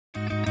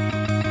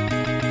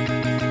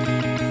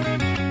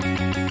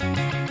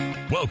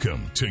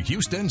Welcome to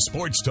Houston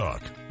Sports Talk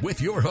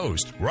with your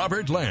host,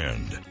 Robert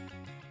Land.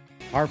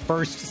 Our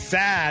first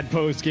sad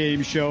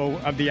post-game show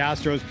of the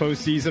Astros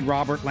postseason.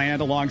 Robert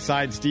Land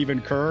alongside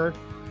Stephen Kerr.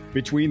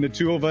 Between the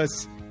two of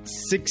us,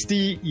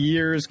 60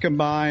 years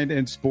combined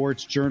in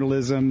sports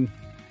journalism.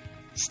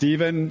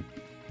 Stephen,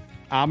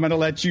 I'm going to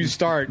let you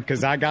start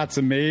because I got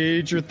some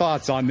major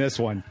thoughts on this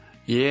one.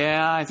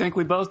 Yeah, I think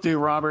we both do,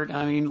 Robert.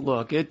 I mean,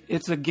 look,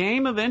 it's a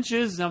game of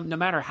inches. No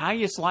matter how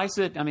you slice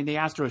it, I mean, the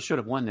Astros should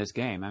have won this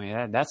game. I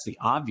mean, that's the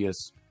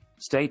obvious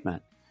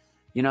statement.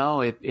 You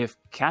know, if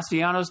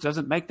Castellanos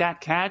doesn't make that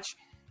catch,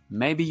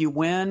 maybe you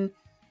win.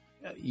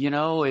 You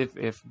know, if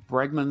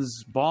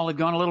Bregman's ball had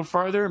gone a little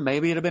further,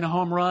 maybe it'd have been a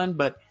home run.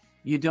 But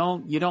you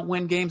don't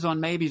win games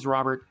on maybes,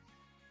 Robert.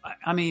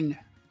 I mean,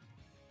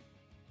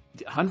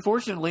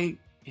 unfortunately,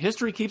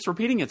 history keeps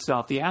repeating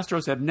itself. The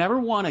Astros have never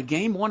won a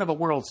game one of a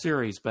World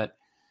Series, but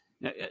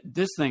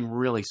this thing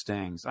really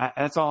stings.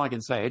 That's all I can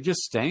say. It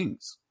just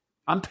stings.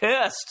 I'm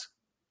pissed.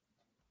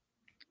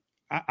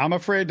 I'm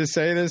afraid to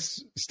say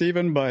this,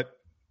 Stephen, but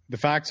the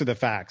facts are the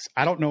facts.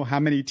 I don't know how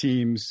many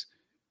teams,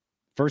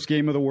 first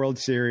game of the World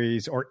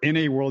Series or in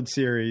a World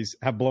Series,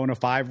 have blown a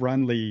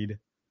 5-run lead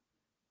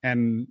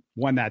and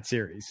won that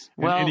series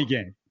in any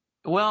game.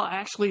 Well,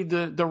 actually,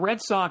 the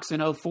Red Sox in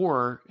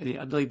 2004,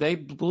 they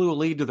blew a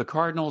lead to the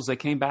Cardinals. They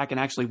came back and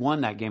actually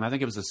won that game. I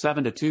think it was a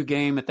 7-2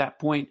 game at that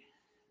point.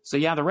 So,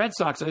 yeah, the Red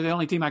Sox are the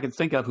only team I can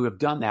think of who have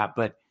done that.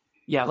 But,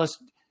 yeah,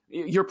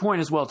 your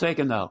point is well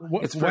taken, though.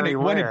 It's very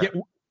rare.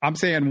 I'm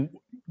saying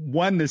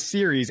won the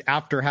series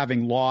after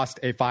having lost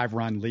a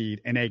 5-run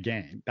lead in a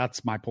game.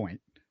 That's my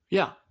point.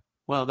 Yeah.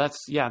 Well,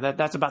 that's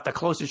about the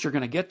closest you're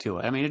going to get to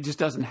it. I mean, it just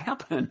doesn't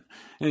happen.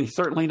 And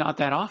certainly not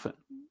that often.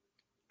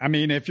 I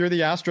mean, if you're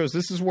the Astros,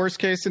 this is worst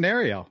case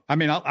scenario. I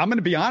mean, I'm going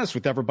to be honest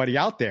with everybody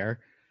out there.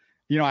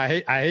 You know, I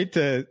hate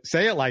to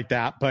say it like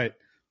that, but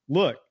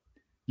look,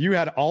 you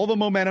had all the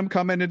momentum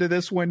coming into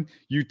this one.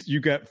 You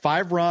got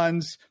 5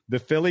 runs. The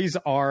Phillies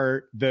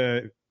are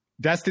the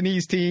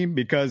Destiny's team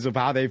because of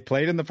how they've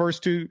played in the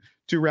first two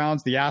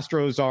rounds. The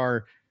Astros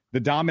are the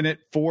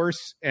dominant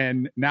force,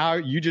 and now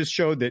you just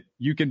showed that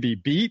you can be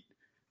beat.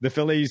 The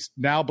Phillies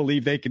now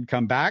believe they can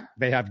come back.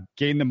 They have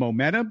gained the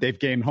momentum. They've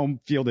gained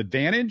home field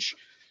advantage.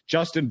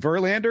 Justin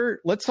Verlander,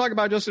 let's talk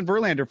about Justin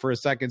Verlander for a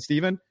second,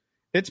 Stephen.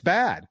 It's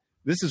bad.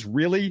 This is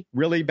really,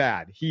 really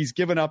bad. He's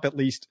given up at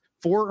least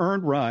 4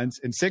 earned runs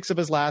in 6 of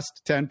his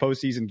last 10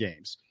 postseason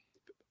games.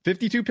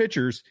 52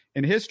 pitchers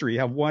in history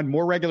have won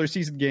more regular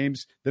season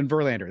games than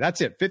Verlander.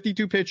 That's it,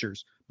 52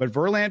 pitchers. But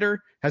Verlander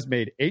has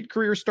made 8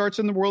 career starts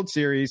in the World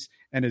Series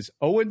and is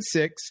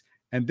 0-6,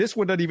 and this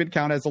one doesn't even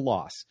count as a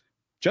loss.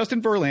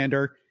 Justin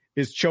Verlander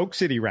is choke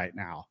city right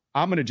now.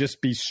 I'm going to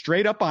just be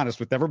straight up honest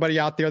with everybody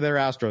out there that are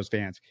Astros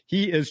fans.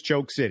 He is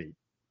choke city.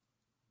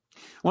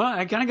 Well,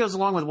 it kind of goes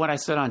along with what I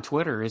said on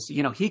Twitter is,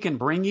 you know, he can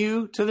bring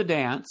you to the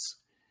dance.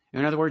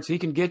 In other words, he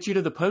can get you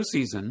to the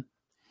postseason,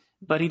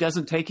 but he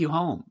doesn't take you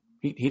home.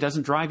 He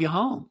doesn't drive you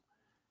home.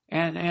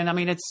 And I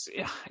mean,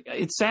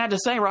 it's sad to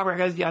say,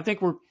 Robert, I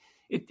think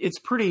it's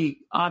pretty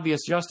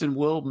obvious Justin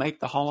will make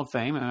the Hall of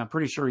Fame, and I'm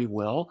pretty sure he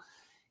will.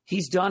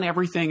 He's done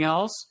everything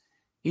else.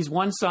 He's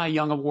won Cy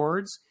Young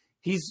awards.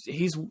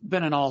 He's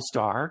been an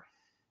all-star.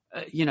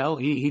 You know,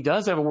 he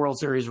does have a World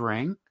Series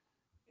ring.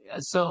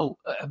 So,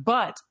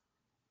 but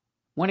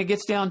when it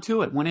gets down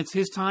to it, when it's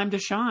his time to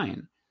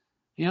shine,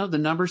 you know, the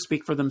numbers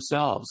speak for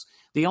themselves.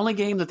 The only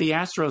game that the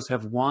Astros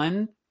have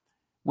won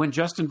when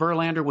Justin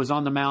Verlander was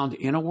on the mound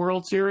in a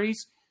World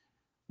Series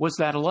was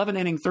that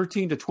 11-inning,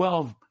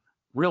 13-12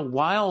 real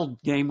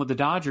wild game with the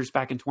Dodgers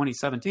back in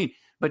 2017.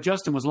 But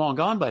Justin was long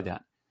gone by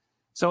then.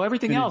 So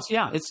everything else,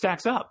 it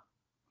stacks up.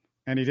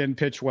 And he didn't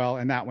pitch well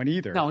in that one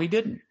either. No, he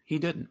didn't.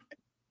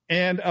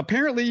 And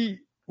apparently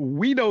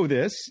we know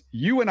this.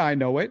 You and I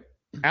know it.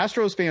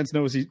 Astros fans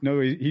know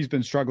he's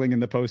been struggling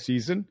in the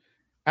postseason.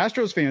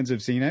 Astros fans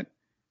have seen it.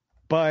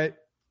 But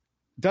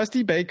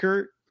Dusty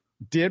Baker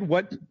did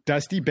what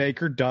Dusty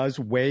Baker does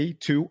way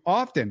too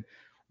often.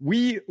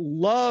 We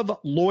love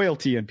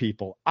loyalty in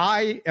people.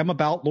 I am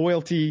about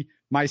loyalty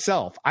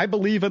myself. I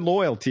believe in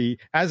loyalty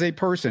as a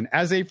person,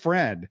 as a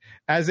friend,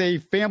 as a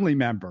family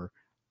member.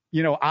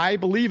 You know, I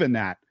believe in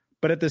that.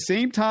 But at the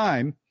same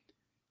time,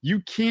 you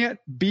can't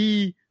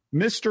be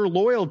Mr.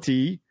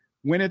 Loyalty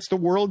when it's the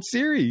World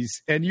Series.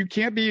 And you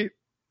can't be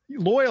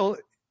loyal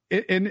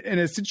in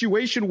a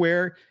situation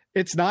where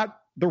it's not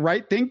the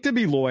right thing to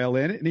be loyal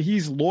in. And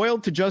he's loyal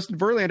to Justin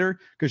Verlander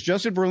because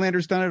Justin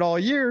Verlander's done it all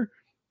year.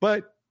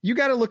 But you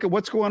got to look at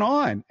what's going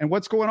on. And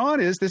what's going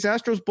on is this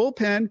Astros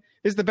bullpen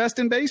is the best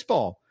in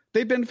baseball.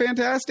 They've been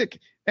fantastic.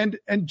 And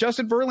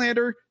Justin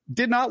Verlander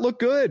did not look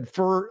good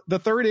for the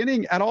 3rd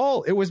inning at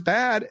all. It was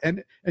bad.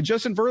 And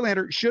Justin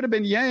Verlander should have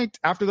been yanked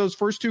after those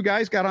first 2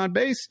 guys got on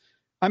base.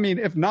 I mean,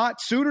 if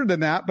not sooner than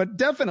that, but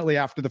definitely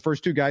after the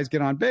first 2 guys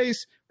get on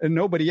base and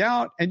nobody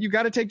out. And you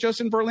got to take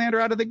Justin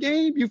Verlander out of the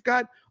game. You've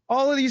got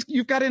all of these,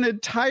 you've got an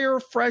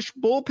entire fresh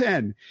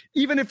bullpen.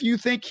 Even if you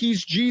think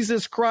he's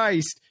Jesus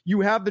Christ,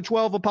 you have the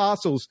 12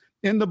 apostles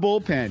in the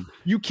bullpen.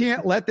 You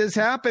can't let this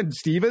happen,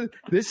 Steven.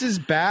 This is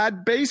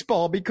bad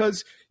baseball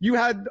because you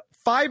had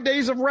 5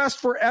 days of rest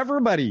for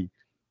everybody.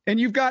 And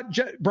you've got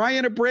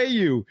Brian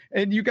Abreu,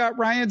 and you got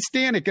Ryan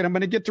Stanek, and I'm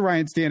going to get to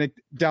Ryan Stanek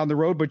down the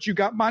road, but you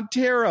got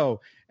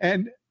Montero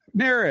and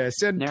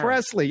Neris and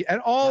Presley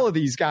and all of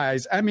these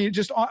guys. I mean,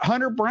 just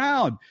Hunter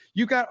Brown.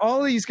 You got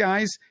all these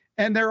guys,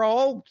 and they're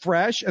all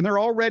fresh, and they're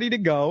all ready to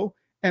go.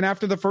 And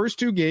after the first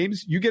 2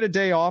 games, you get a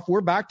day off.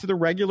 We're back to the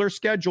regular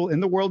schedule in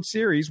the World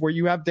Series where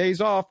you have days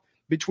off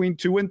between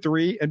 2 and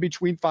 3 and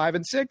between 5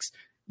 and 6.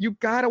 You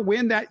got to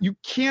win that. You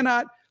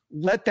cannot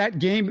let that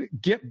game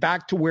get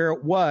back to where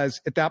it was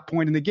at that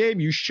point in the game.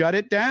 You shut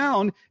it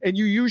down and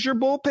you use your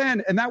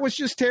bullpen. And that was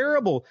just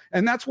terrible.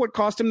 And that's what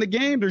cost him the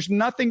game. There's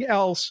nothing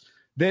else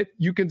that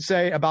you can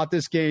say about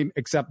this game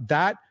except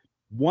that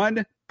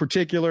one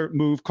particular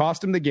move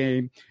cost him the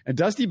game. And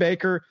Dusty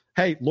Baker,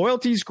 hey,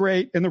 loyalty's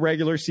great in the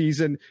regular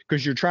season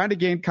because you're trying to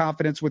gain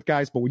confidence with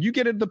guys. But when you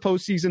get into the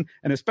postseason,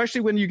 and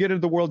especially when you get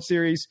into the World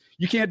Series,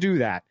 you can't do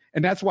that.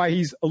 And that's why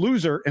he's a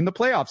loser in the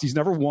playoffs. He's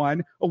never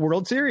won a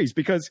World Series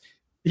because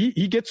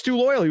he gets too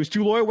loyal. He was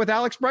too loyal with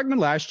Alex Bregman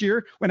last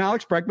year when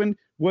Alex Bregman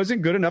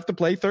wasn't good enough to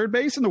play third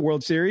base in the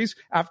World Series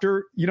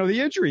after, the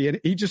injury. And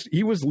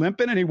he was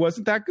limping and he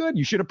wasn't that good.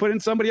 You should have put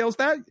in somebody else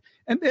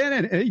and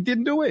he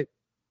didn't do it.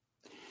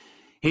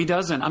 He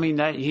doesn't. I mean,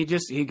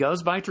 he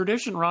goes by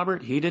tradition,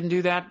 Robert. He didn't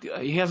do that.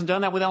 He hasn't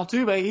done that with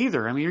Altuve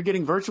either. I mean, you're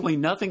getting virtually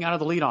nothing out of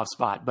the leadoff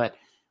spot. But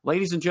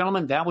ladies and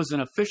gentlemen, that was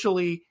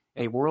officially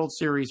a World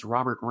Series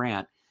Robert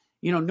rant.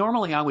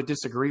 Normally I would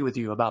disagree with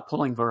you about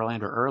pulling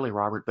Verlander early,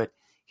 Robert, but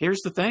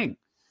here's the thing.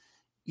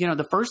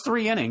 The first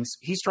 3 innings,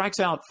 he strikes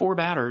out 4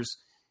 batters,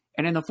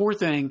 and in the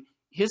 4th inning,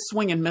 his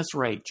swing and miss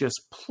rate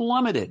just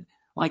plummeted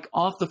like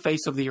off the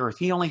face of the earth.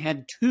 He only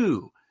had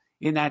 2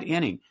 in that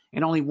inning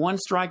and only 1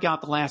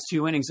 strikeout the last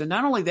 2 innings. And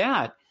not only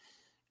that,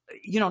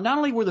 not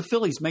only were the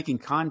Phillies making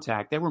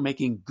contact, they were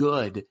making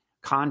good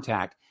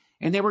contact,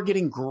 and they were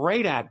getting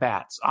great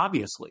at-bats,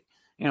 obviously.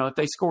 If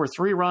they score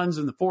 3 runs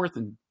in the 4th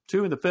and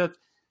 2 in the 5th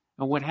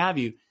and what have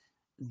you,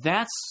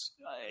 that's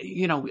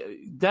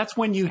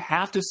when you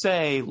have to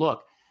say,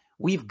 look,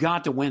 we've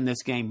got to win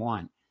this game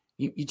 1.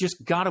 You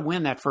just got to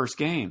win that first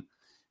game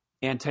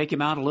and take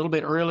him out a little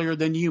bit earlier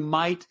than you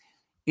might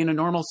in a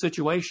normal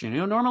situation.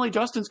 Normally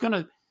Justin's going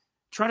to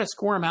try to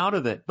score him out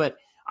of it, but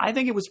I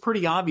think it was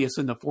pretty obvious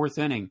in the 4th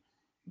inning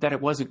that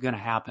it wasn't going to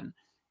happen.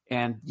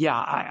 And yeah,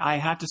 I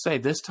have to say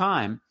this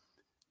time,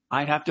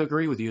 I'd have to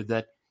agree with you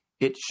that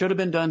it should have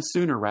been done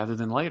sooner rather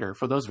than later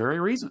for those very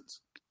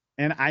reasons.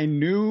 And I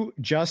knew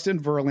Justin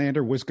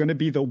Verlander was going to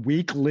be the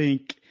weak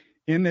link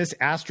in this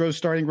Astros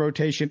starting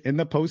rotation in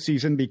the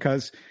postseason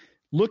because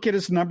look at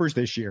his numbers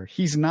this year.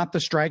 He's not the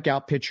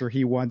strikeout pitcher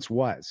he once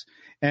was.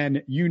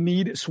 And you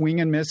need swing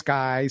and miss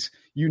guys.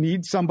 You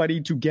need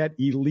somebody to get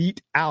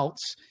elite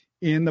outs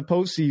in the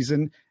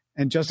postseason.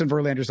 And Justin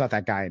Verlander's not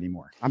that guy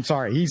anymore. I'm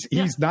sorry.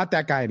 He's not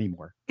that guy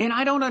anymore. And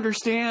I don't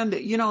understand,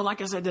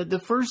 like I said, the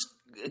first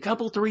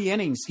couple 3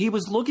 innings, he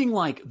was looking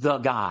like the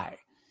guy.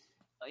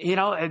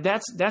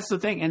 That's the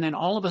thing. And then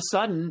all of a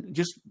sudden,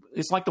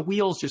 it's like the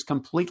wheels just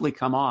completely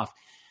come off.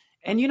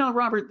 And,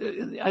 Robert,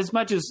 as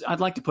much as I'd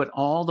like to put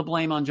all the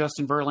blame on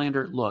Justin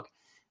Verlander, look,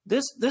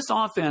 this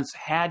offense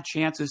had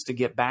chances to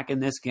get back in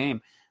this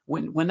game.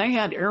 When they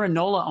had Aaron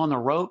Nola on the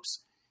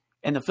ropes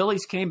and the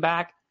Phillies came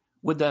back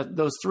with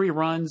those 3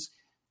 runs,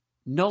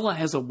 Nola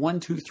has a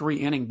 1-2-3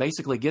 inning,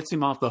 basically gets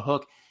him off the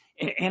hook.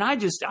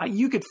 And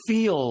you could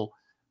feel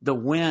the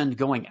wind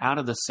going out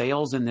of the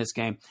sails in this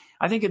game.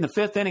 I think in the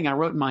 5th inning, I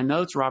wrote in my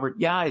notes, Robert,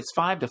 yeah, it's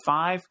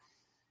 5-5,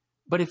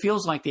 but it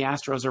feels like the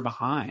Astros are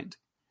behind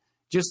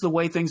just the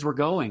way things were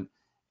going.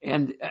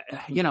 And,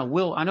 I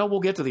know we'll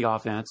get to the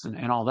offense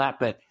and all that,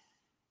 but,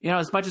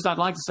 as much as I'd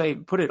like to say,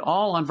 put it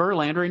all on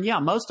Verlander, and yeah,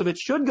 most of it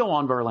should go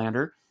on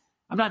Verlander.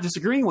 I'm not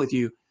disagreeing with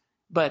you,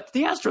 but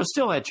the Astros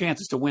still had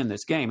chances to win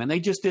this game, and they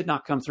just did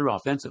not come through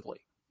offensively.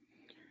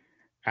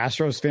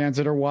 Astros fans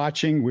that are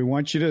watching, we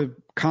want you to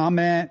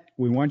comment.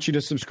 We want you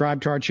to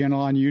subscribe to our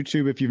channel on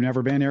YouTube if you've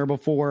never been there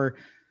before.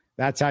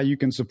 That's how you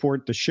can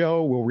support the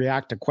show. We'll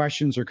react to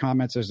questions or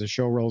comments as the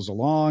show rolls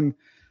along.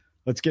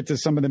 Let's get to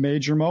some of the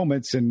major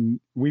moments,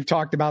 and we've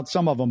talked about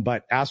some of them,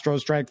 but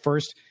Astros strike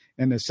first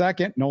in the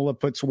 2nd. Nola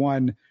puts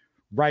one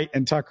right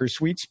in Tucker's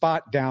sweet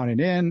spot, down and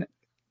in.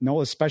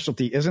 Nola's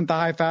specialty isn't the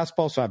high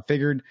fastball, so I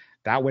figured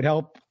that would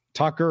help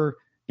Tucker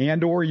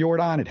and or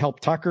Yordan. It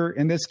helped Tucker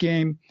in this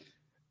game.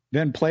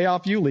 Then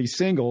playoff Yuli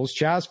singles.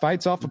 Chas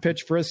fights off a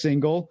pitch for a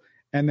single,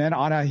 and then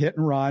on a hit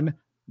and run,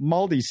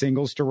 Maldi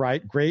singles to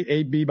right. Great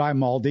AB by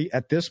Maldi.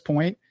 At this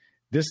point,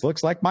 this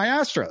looks like my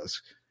Astros.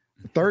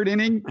 3rd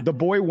inning, the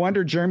boy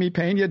wonder Jeremy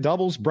Pena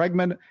doubles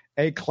Bregman,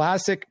 a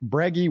classic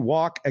Breggy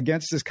walk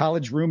against his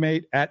college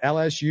roommate at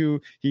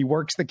LSU. He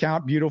works the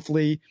count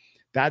beautifully.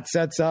 That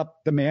sets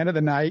up the man of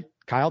the night,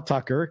 Kyle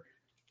Tucker.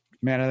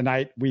 Man of the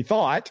night, we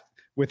thought,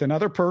 with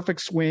another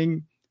perfect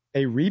swing,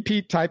 a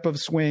repeat type of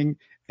swing.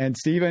 And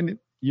Steven,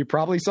 you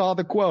probably saw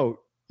the quote.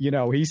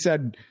 He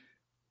said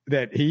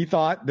that he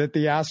thought that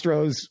the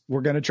Astros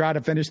were going to try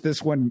to finish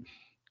this one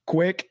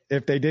quick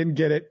if they didn't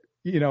get it,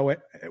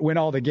 win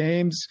all the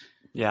games.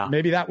 Yeah.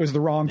 Maybe that was the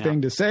wrong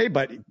thing to say,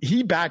 but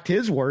he backed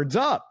his words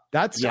up.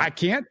 I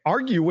can't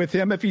argue with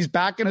him if he's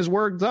backing his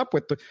words up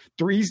with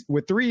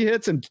three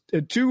hits and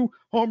 2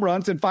 home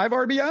runs and 5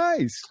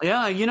 RBIs.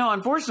 Yeah.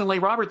 Unfortunately,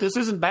 Robert, this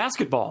isn't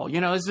basketball.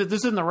 This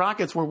isn't the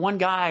Rockets where one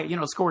guy,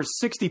 scores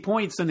 60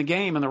 points in the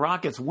game and the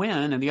Rockets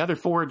win and the other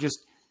 4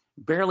 just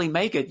barely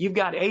make it. You've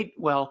got 8.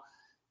 Well,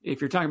 if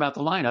you're talking about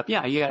the lineup,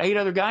 you got 8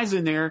 other guys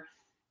in there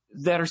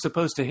that are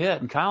supposed to hit.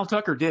 And Kyle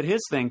Tucker did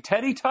his thing.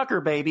 Teddy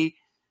Tucker, baby.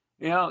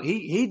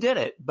 He did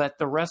it, but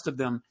the rest of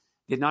them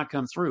did not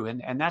come through.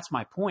 And that's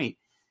my point.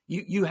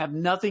 You have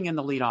nothing in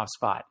the leadoff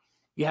spot.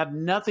 You have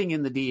nothing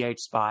in the DH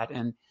spot.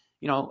 And,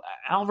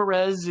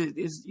 Alvarez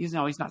is he's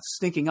not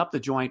stinking up the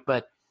joint,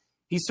 but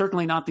he's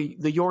certainly not the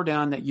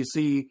Yordan that you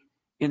see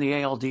in the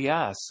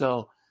ALDS.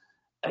 So,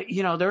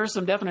 there are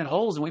some definite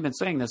holes, and we've been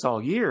saying this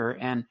all year.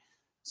 And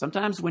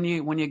sometimes when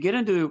you get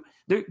into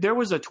there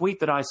was a tweet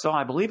that I saw,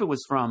 I believe it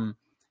was from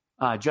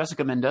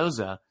Jessica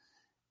Mendoza,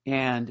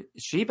 and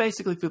she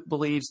basically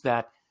believes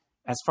that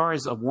as far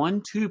as a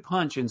 1-2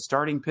 punch in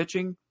starting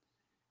pitching,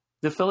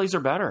 the Phillies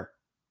are better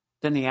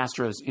than the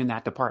Astros in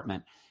that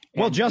department.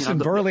 Well, Justin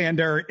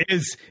Verlander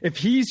is, if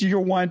he's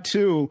your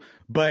 1-2,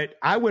 but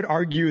I would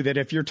argue that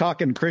if you're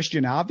talking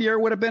Christian Javier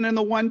would have been in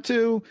the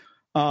 1-2.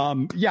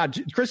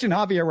 Christian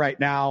Javier right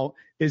now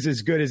is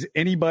as good as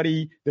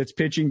anybody that's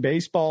pitching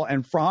baseball,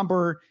 and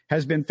Framber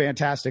has been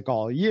fantastic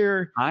all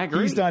year. I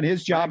agree. He's done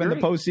his job in the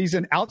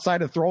postseason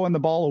outside of throwing the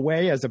ball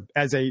away as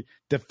a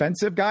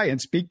defensive guy.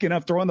 And speaking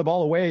of throwing the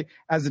ball away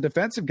as a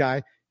defensive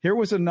guy, here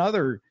was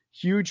another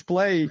huge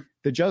play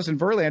that Justin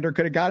Verlander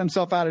could have got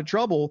himself out of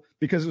trouble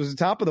because it was the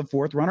top of the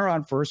 4th, runner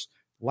on first,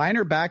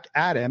 liner back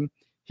at him.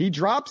 He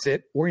drops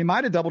it, or he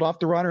might have doubled off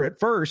the runner at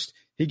first.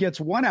 He gets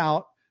 1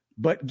 out,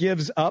 but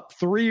gives up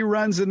 3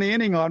 runs in the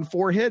inning on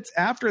 4 hits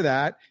after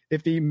that.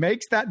 If he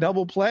makes that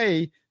double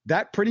play,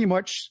 that pretty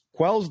much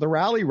quells the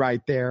rally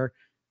right there.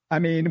 I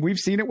mean, we've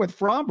seen it with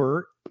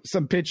Framber,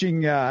 some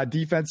pitching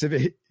defensive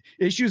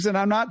issues, and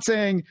I'm not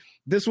saying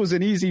this was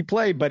an easy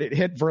play, but it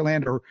hit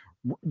Verlander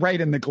right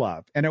in the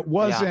glove. And it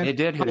wasn't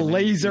a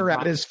laser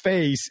at his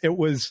face. It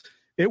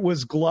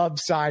was glove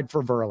side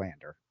for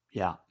Verlander.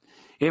 Yeah.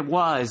 It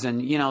was.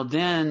 And,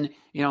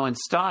 and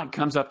Stott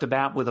comes up to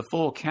bat with a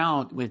full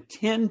count with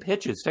 10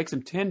 pitches, takes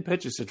him 10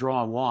 pitches to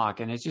draw a walk.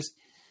 And it's just,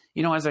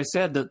 as I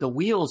said, the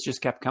wheels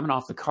just kept coming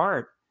off the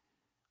cart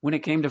when it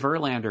came to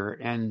Verlander.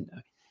 And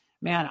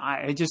man,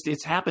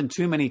 it's happened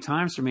too many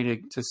times for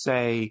me to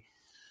say,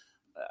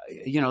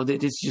 that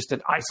it's just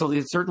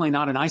it's certainly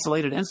not an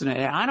isolated incident.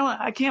 And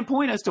I can't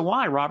point as to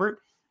why, Robert.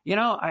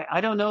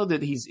 I don't know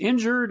that he's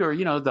injured or,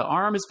 the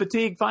arm is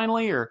fatigued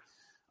finally, or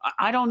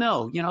I don't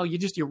know.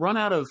 You run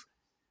out of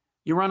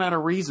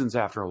reasons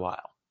after a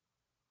while.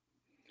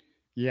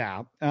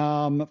 Yeah.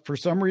 For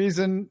some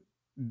reason,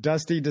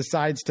 Dusty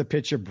decides to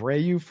pitch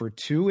Abreu for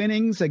 2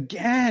 innings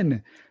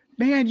again.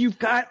 Man, you've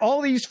got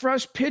all these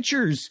fresh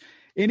pitchers,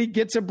 and he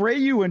gets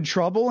Abreu in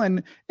trouble,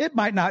 and it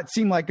might not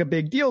seem like a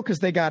big deal because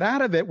they got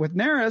out of it with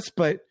Neris,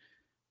 but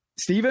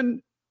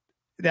Steven,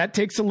 that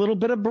takes a little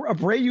bit of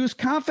Abreu's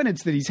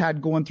confidence that he's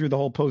had going through the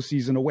whole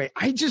postseason away.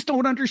 I just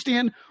don't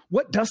understand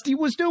what Dusty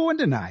was doing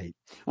tonight.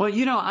 Well,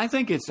 I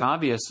think it's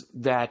obvious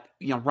that,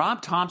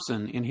 Rob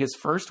Thompson in his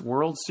first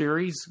World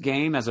Series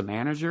game as a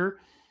manager,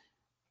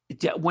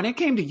 when it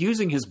came to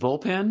using his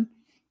bullpen,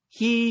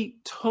 he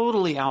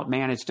totally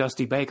outmanaged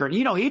Dusty Baker. And,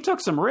 he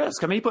took some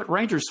risk. I mean, he put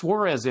Ranger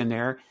Suarez in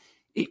there.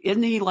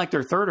 Isn't he like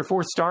their 3rd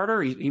or 4th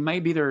starter? He may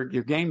be your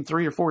game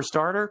 3 or 4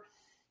 starter,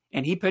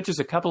 and he pitches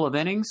a couple of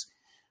innings.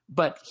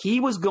 But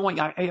he was going,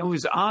 it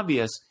was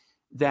obvious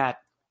that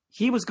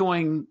he was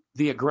going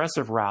the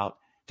aggressive route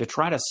to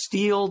try to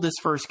steal this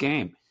first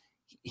game.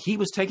 He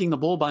was taking the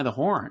bull by the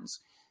horns.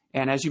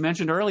 And as you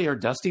mentioned earlier,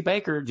 Dusty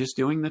Baker just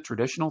doing the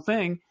traditional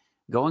thing,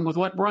 going with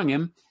what brung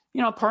him.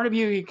 Part of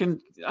you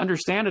can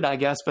understand it, I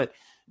guess. But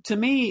to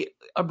me,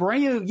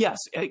 Abreu, yes,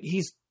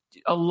 he's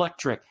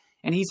electric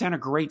and he's had a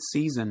great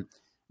season.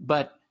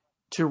 But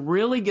to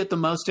really get the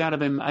most out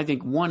of him, I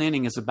think 1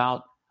 inning is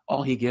about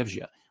all he gives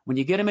you. When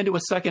you get him into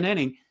a 2nd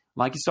inning,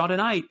 like you saw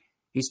tonight,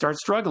 he starts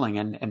struggling,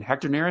 and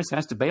Hector Neris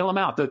has to bail him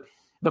out.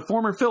 The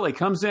former Philly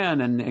comes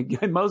in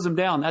and mows him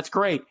down. That's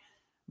great.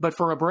 But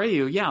for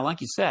Abreu, yeah,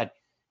 like you said,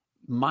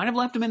 might have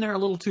left him in there a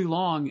little too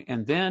long,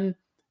 and then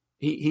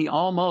he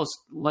almost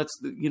lets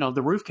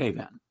the roof cave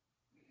in.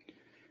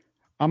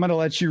 I'm going to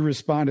let you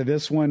respond to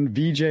this one.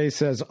 VJ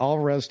says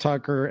Alvarez,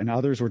 Tucker, and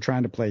others were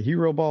trying to play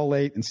hero ball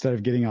late instead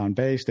of getting on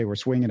base. They were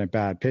swinging at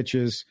bad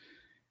pitches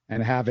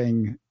and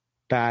having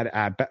bad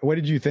at. What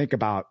did you think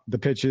about the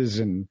pitches,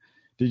 and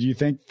did you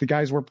think the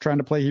guys were trying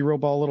to play hero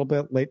ball a little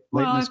bit late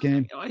in this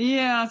game?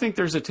 Yeah, I think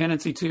there's a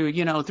tendency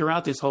to,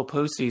 throughout this whole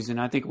postseason.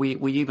 I think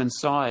we even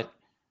saw it,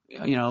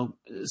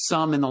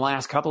 some in the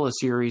last couple of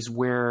series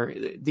where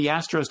the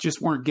Astros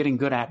just weren't getting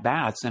good at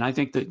bats. And I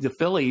think the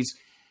Phillies,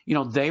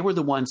 they were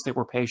the ones that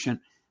were patient.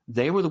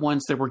 They were the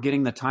ones that were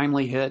getting the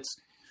timely hits.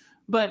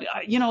 But,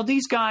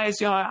 these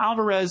guys,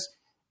 Alvarez,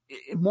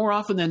 more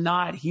often than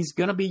not, he's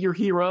going to be your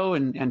hero,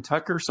 and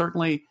Tucker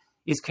certainly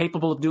is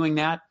capable of doing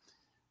that.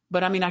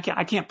 But,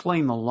 I can't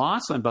blame the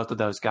loss on both of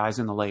those guys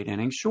in the late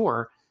innings.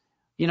 Sure,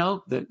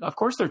 of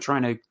course they're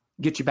trying to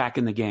get you back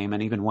in the game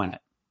and even win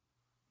it.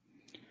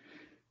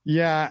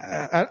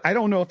 Yeah, I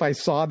don't know if I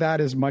saw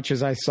that as much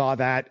as I saw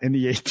that in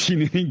the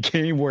 18-inning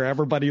game where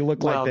everybody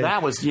looked like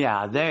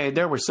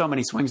there were so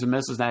many swings and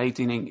misses that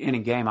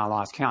 18-inning game I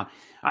lost count.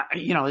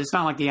 It's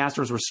not like the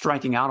Astros were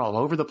striking out all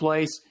over the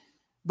place,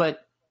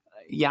 but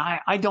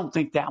I don't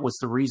think that was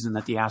the reason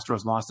that the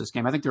Astros lost this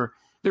game. I think there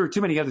are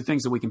too many other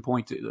things that we can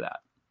point to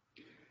that.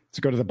 Let's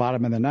go to the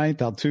bottom of the ninth.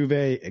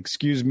 Altuve,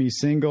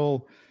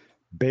 single,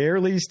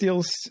 barely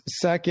steals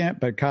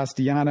second, but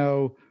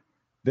Castellano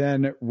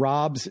then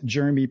robs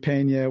Jeremy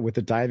Pena with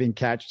a diving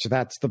catch. So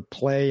that's the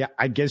play,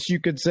 I guess you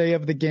could say,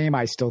 of the game.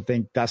 I still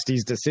think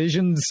Dusty's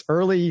decisions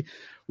early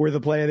were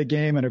the play of the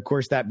game. And of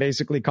course, that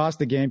basically cost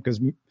the game because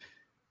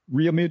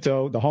Real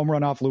Muto, the home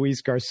run off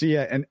Luis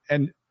Garcia.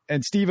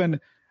 And Steven,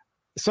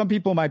 some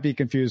people might be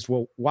confused.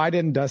 Well, why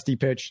didn't Dusty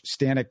pitch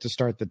Stanek to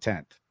start the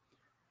 10th?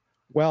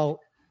 Well,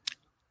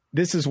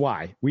 this is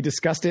why. We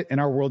discussed it in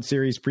our World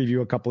Series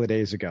preview a couple of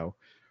days ago.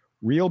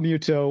 Real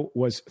Muto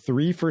was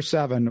 3 for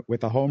 7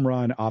 with a home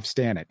run off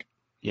Stanek.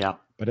 Yeah.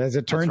 But as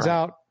it turns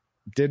out,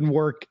 didn't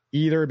work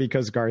either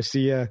because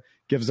Garcia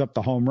gives up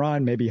the home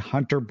run. Maybe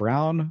Hunter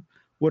Brown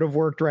would have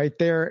worked right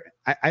there.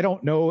 I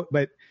don't know,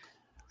 but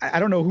I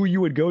don't know who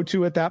you would go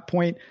to at that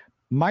point.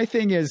 My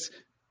thing is,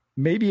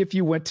 maybe if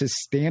you went to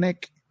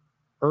Stanek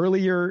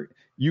earlier,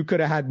 you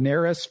could have had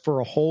Neris for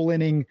a whole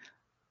inning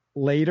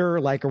later,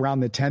 like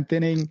around the 10th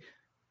inning.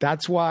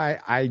 That's why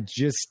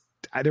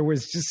there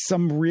was just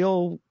some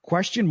real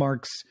question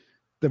marks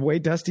the way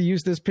Dusty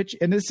used this pitch.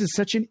 And this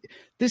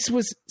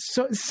was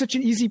such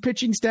an easy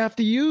pitching staff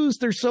to use.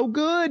 They're so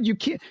good.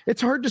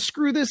 It's hard to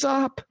screw this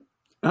up.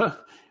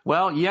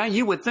 Well, yeah,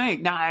 you would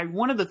think. Now,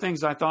 one of the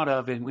things I thought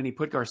of when he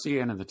put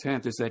Garcia into the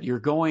 10th is that you're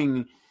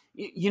going,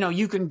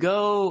 you can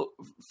go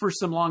for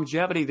some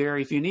longevity there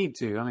if you need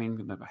to. I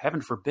mean,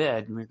 heaven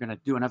forbid, we're going to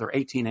do another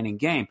 18-inning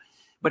game.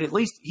 But at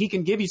least he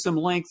can give you some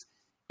length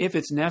if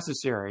it's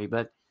necessary.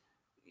 But,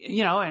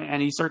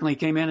 and he certainly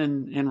came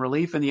in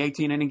relief in the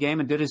 18-inning game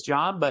and did his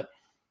job. But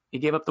he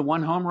gave up the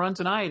one home run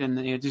tonight. And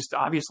it just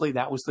obviously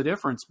that was the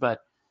difference. But,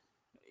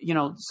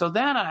 so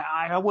that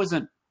I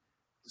wasn't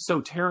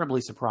so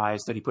terribly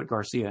surprised that he put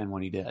Garcia in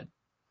when he did.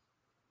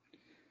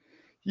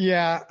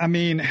 Yeah, I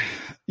mean,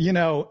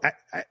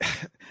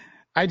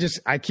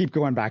 I keep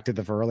going back to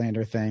the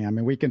Verlander thing. I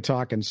mean, we can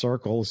talk in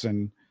circles,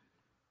 and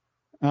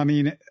I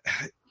mean,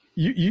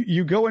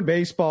 you go in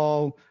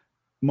baseball,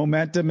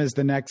 momentum is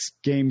the next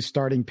game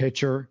starting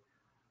pitcher,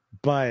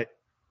 but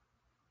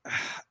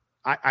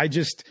I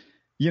just,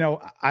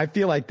 I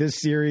feel like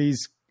this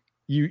series,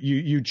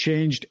 you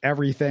changed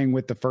everything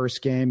with the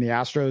first game. The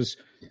Astros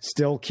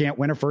still can't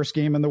win a first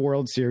game in the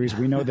World Series.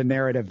 We know the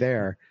narrative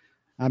there.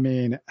 I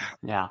mean,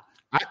 yeah.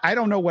 I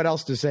don't know what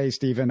else to say,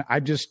 Stephen.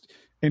 I'm just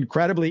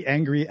incredibly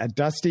angry at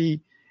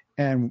Dusty.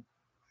 And,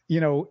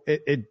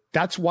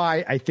 that's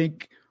why I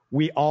think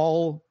we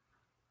all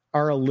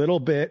are a little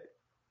bit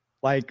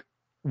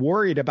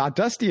worried about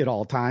Dusty at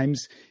all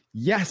times.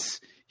 Yes,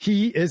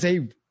 he is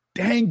a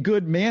dang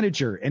good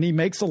manager and he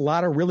makes a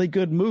lot of really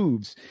good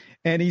moves.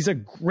 And he's a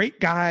great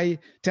guy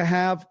to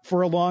have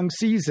for a long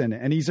season.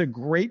 And he's a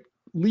great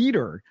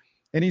leader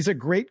and he's a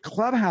great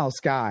clubhouse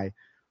guy.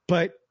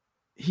 But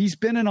he's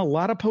been in a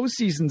lot of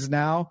postseasons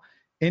now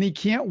and he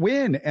can't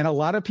win. And a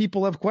lot of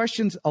people have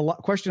questioned a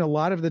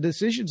lot of the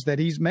decisions that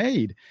he's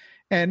made.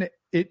 And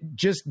it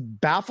just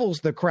baffles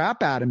the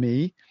crap out of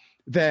me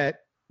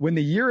that when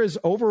the year is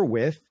over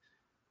with,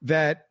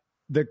 that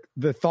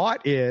the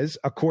thought is,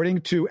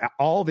 according to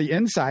all the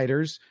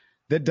insiders,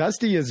 that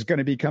Dusty is going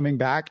to be coming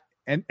back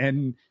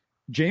and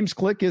James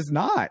Click is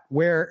not.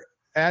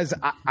 Whereas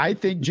I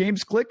think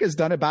James Click has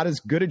done about as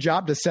good a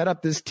job to set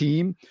up this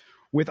team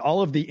with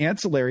all of the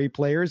ancillary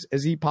players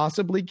as he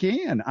possibly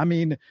can. I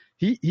mean,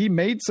 he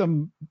made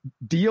some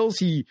deals.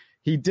 He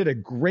did a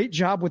great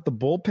job with the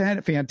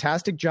bullpen,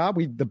 fantastic job.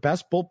 The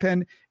best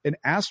bullpen in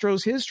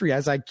Astros history.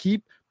 As I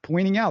keep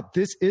pointing out,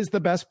 this is the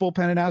best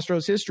bullpen in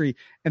Astros history,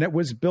 and it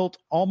was built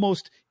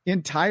almost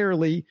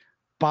entirely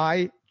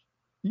by,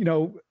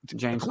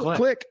 James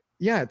Click.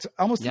 Yeah, it's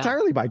almost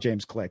entirely by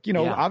James Click.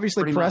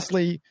 Obviously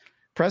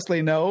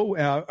Presley, no.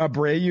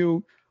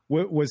 Abreu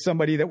was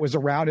somebody that was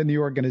around in the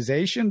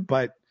organization,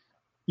 but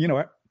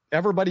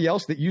everybody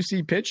else that you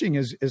see pitching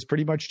is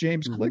pretty much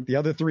James Click. The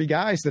other three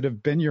guys that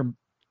have been your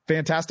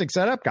fantastic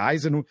setup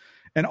guys, and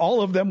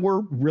all of them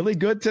were really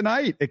good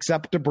tonight,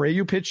 except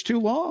Abreu pitched too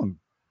long.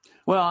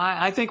 Well,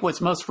 I think what's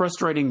most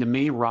frustrating to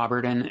me,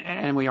 Robert,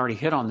 and we already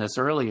hit on this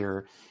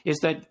earlier, is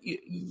that,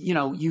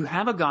 you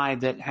have a guy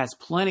that has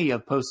plenty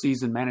of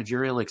postseason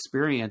managerial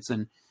experience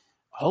and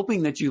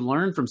hoping that you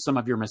learn from some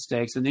of your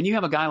mistakes. And then you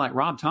have a guy like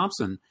Rob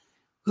Thompson,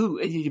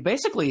 who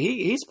basically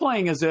he's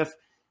playing as if,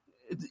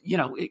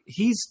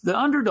 he's the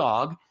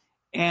underdog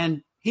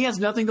and He has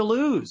nothing to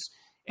lose.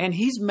 And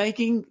he's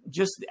making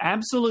just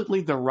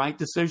absolutely the right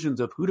decisions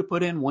of who to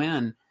put in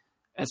when,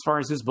 as far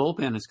as his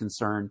bullpen is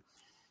concerned.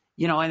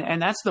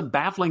 And that's the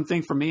baffling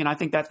thing for me. And I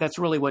think that's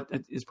really what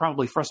is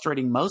probably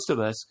frustrating most of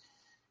us,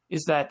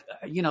 is that,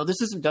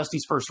 this isn't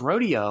Dusty's first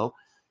rodeo.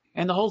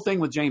 And the whole thing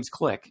with James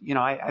Click,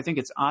 I think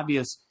it's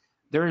obvious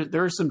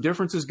there are some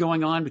differences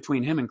going on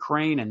between him and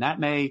Crane, and that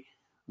may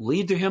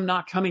lead to him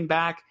not coming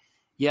back.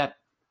 Yet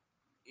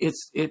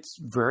it's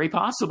very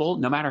possible,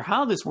 no matter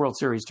how this World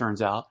Series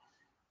turns out,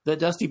 that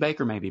Dusty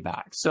Baker may be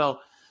back. So,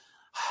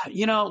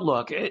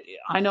 look,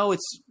 I know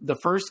it's the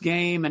first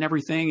game and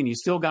everything, and you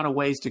still got a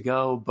ways to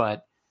go,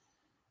 but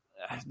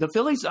the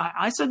Phillies,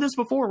 I said this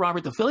before,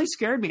 Robert, the Phillies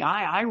scared me.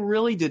 I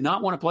really did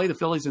not want to play the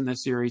Phillies in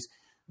this series.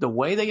 The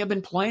way they have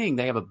been playing,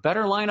 they have a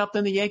better lineup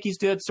than the Yankees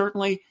did.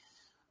 Certainly,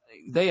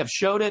 they have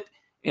showed it.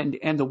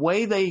 And the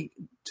way they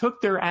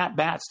took their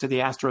at-bats to the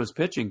Astros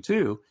pitching,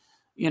 too,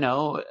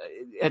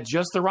 at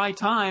just the right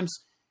times,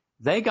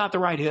 they got the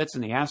right hits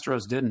and the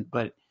Astros didn't.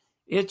 But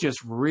it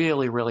just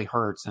really, really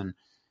hurts. And,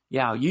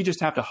 yeah, you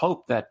just have to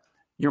hope that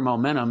your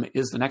momentum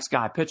is the next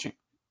guy pitching.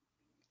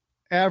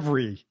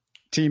 Every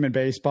team in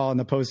baseball in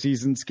the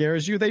postseason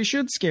scares you. They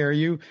should scare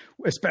you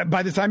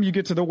by the time you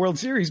get to the World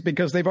Series,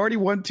 because they've already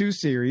won 2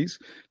 series.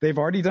 They've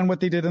already done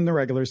what they did in the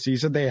regular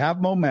season. They have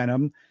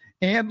momentum.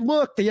 And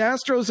look, the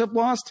Astros have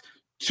lost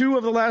 2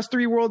 of the last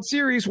 3 World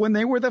Series when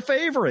they were the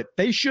favorite.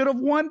 They should have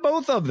won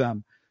both of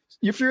them.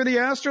 If you're the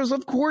Astros,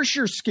 of course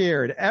you're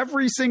scared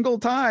every single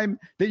time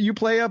that you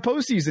play a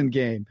postseason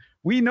game.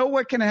 We know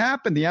what can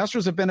happen. The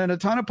Astros have been in a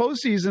ton of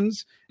postseasons,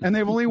 and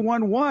they've only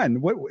won 1.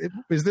 What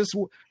is this?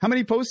 How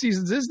many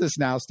postseasons is this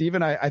now,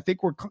 Stephen? I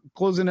think we're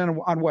closing in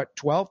on what,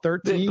 12,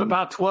 13?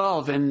 About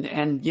 12.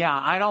 And yeah,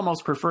 I'd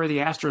almost prefer the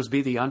Astros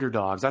be the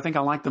underdogs. I think I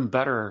like them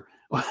better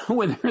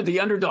when they're the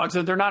underdogs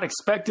and they're not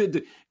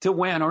expected to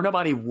win, or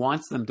nobody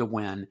wants them to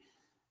win.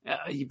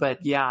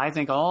 But yeah, I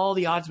think all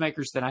the odds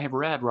makers that I have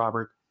read,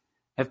 Robert,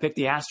 have picked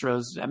the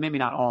Astros. Maybe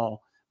not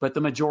all, but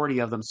the majority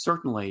of them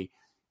certainly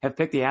have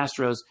picked the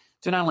Astros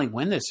to not only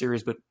win this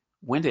series, but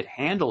win it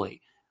handily.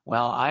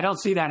 Well, I don't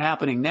see that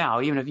happening now,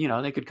 even if,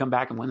 they could come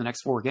back and win the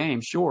next 4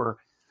 games, sure.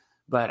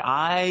 But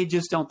I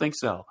just don't think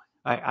so.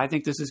 I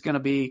think this is going to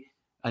be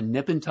a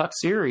nip and tuck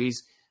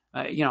series.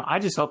 I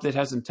just hope that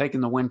hasn't taken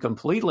the wind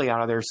completely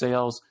out of their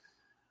sails,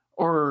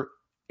 or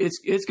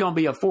it's going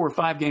to be a 4 or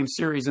 5 game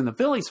series in the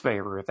Phillies'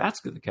 favor if that's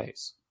the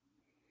case.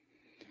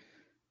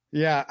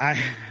 Yeah,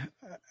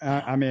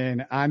 I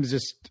mean, I'm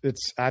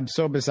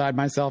so beside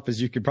myself, as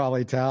you could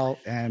probably tell.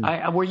 And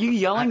were you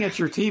yelling at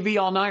your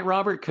TV all night,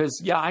 Robert? Because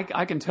yeah,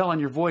 I can tell in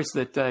your voice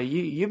that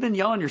you've been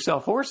yelling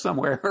yourself hoarse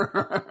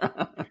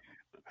somewhere.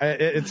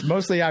 It's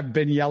mostly I've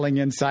been yelling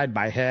inside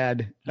my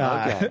head.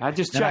 Okay, I'm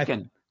just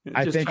checking.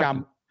 I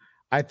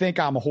think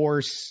I'm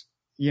hoarse,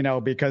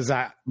 because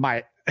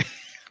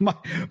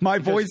my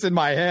voice in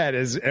my head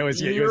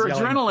your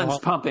adrenaline's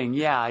pumping.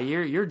 Yeah,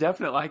 you're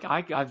definitely like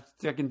I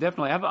can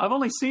definitely. I've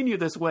only seen you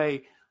this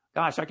way.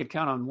 Gosh, I could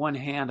count on one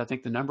hand, I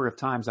think, the number of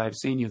times I've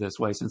seen you this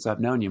way since I've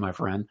known you, my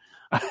friend.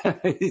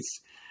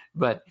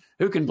 But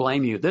who can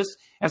blame you? This,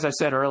 as I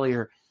said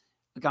earlier,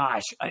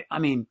 gosh, I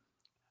mean,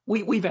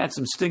 we've had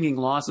some stinging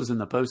losses in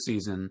the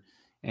postseason,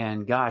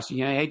 and gosh,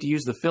 I hate to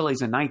use the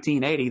Phillies in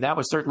 1980. That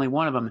was certainly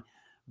one of them.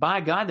 By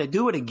God, they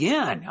do it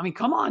again. I mean,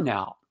 come on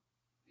now.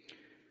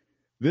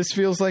 This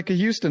feels like a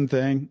Houston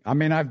thing. I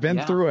mean, I've been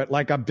through it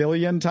like a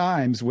billion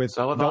times with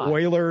the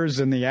Oilers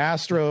and the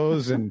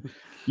Astros, and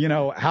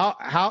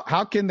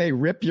how can they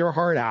rip your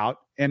heart out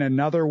in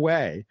another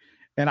way?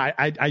 And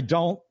I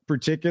don't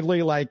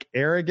particularly like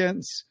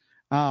arrogance.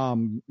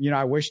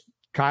 I wish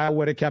Kyle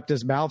would have kept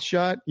his mouth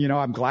shut.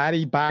 I'm glad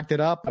he backed it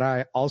up, but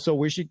I also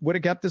wish he would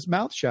have kept his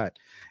mouth shut.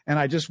 And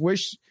I just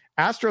wish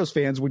Astros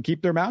fans would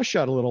keep their mouth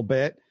shut a little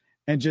bit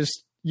and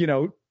just,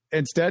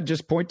 instead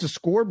just point to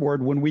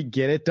scoreboard when we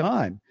get it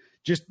done.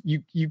 Just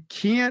you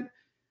can't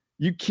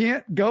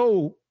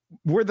go,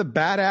 we're the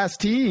badass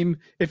team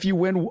if you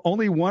win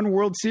only 1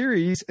 World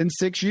Series in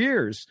 6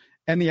 years.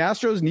 And the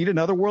Astros need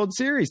another World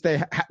Series.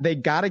 They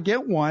got to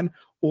get one,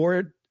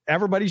 or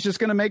everybody's just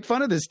going to make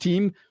fun of this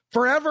team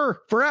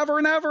forever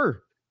and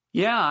ever.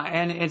 Yeah,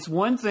 and it's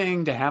one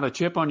thing to have a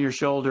chip on your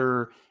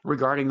shoulder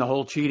regarding the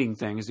whole cheating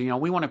things.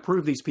 We want to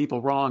prove these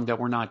people wrong that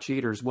we're not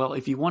cheaters. Well,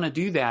 if you want to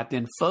do that,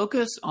 then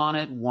focus on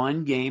it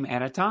 1 game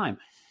at a time.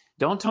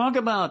 Don't talk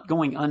about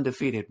going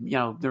undefeated,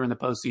 during the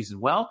postseason.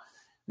 Well,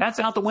 that's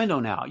out the window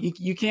now.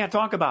 You can't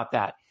talk about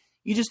that.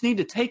 You just need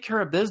to take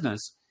care of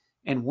business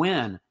and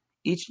win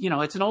each.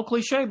 It's an old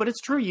cliche, but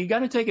it's true. You got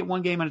to take it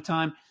 1 game at a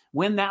time.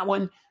 Win that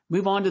one,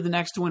 move on to the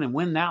next one, and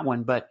win that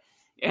one.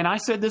 And I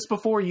said this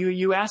before.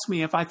 You asked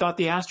me if I thought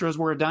the Astros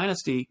were a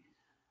dynasty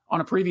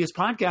on a previous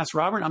podcast,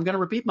 Robert. I'm going to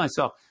repeat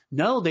myself.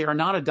 No, they are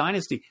not a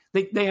dynasty.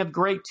 They have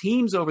great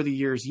teams over the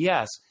years,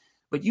 yes.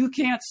 But you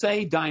can't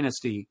say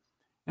dynasty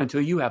until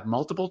you have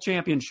multiple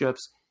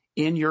championships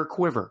in your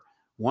quiver.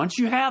 Once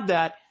you have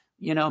that,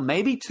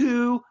 maybe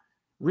 2,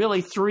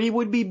 really 3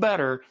 would be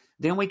better.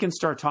 Then we can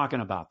start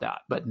talking about that.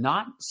 But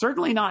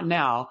certainly not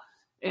now.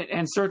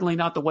 and certainly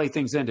not the way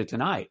things ended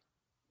tonight.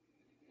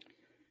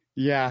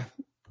 Yeah.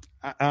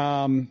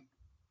 I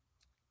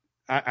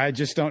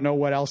just don't know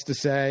what else to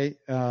say.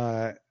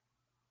 I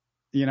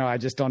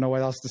just don't know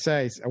what else to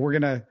say. So we're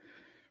going to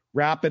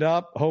wrap it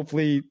up.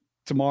 Hopefully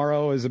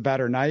tomorrow is a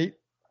better night.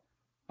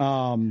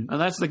 Well,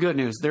 that's the good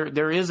news.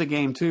 There is a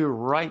game too,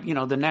 right?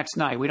 The next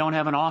night. We don't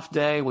have an off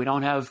day. We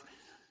don't have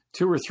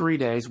 2 or 3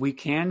 days. We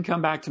can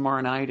come back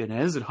tomorrow night, and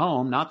it is at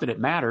home. Not that it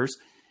matters,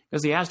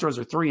 because the Astros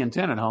are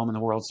 3-10 at home in the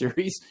World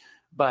Series.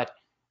 But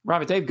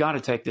Robert, they've got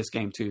to take this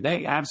game too.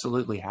 They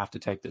absolutely have to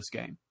take this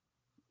game.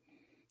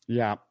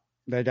 Yeah,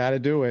 they got to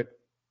do it.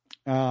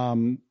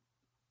 I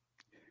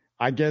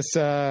guess,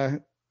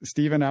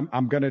 Steven,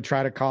 I'm going to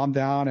try to calm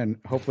down and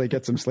hopefully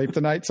get some sleep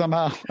tonight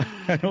somehow.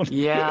 Take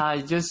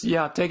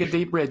a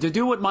deep breath. To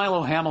do what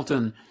Milo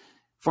Hamilton,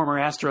 former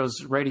Astros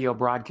radio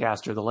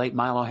broadcaster, the late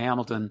Milo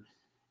Hamilton,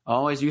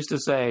 always used to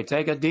say,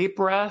 take a deep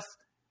breath,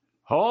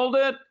 hold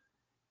it,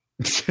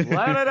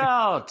 let it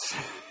out.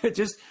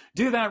 Just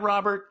do that,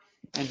 Robert.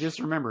 And just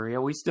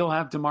remember, we still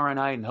have tomorrow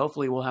night, and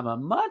hopefully we'll have a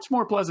much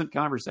more pleasant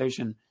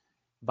conversation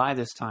by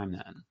this time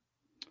then.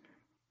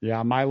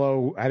 Yeah,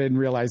 Milo, I didn't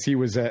realize he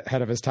was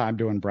ahead of his time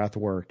doing breath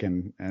work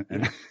and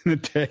the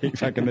day,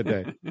 back in the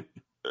day.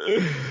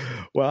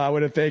 Well, I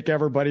want to thank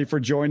everybody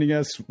for joining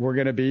us. We're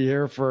going to be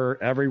here for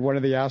every one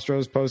of the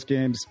Astros post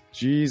games.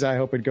 Geez, I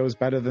hope it goes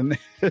better than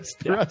this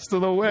the rest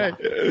of the way.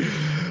 Yeah.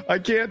 I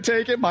can't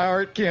take it. My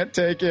heart can't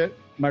take it.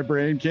 My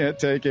brain can't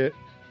take it.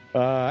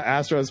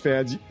 Astros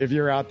fans, if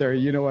you're out there,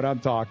 you know what I'm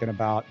talking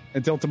about.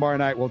 Until tomorrow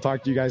night, we'll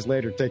talk to you guys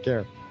later. Take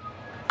care.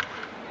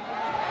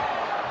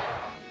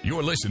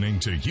 You're listening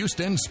to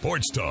Houston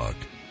Sports Talk.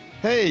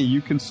 Hey,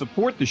 you can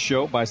support the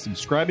show by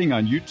subscribing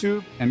on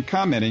YouTube and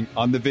commenting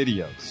on the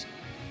videos.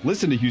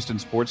 Listen to Houston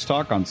Sports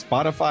Talk on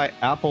Spotify,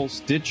 Apple,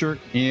 Stitcher,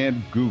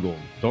 and Google.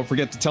 Don't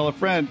forget to tell a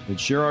friend and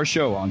share our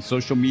show on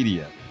social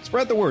media.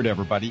 Spread the word,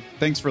 everybody.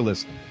 Thanks for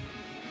listening.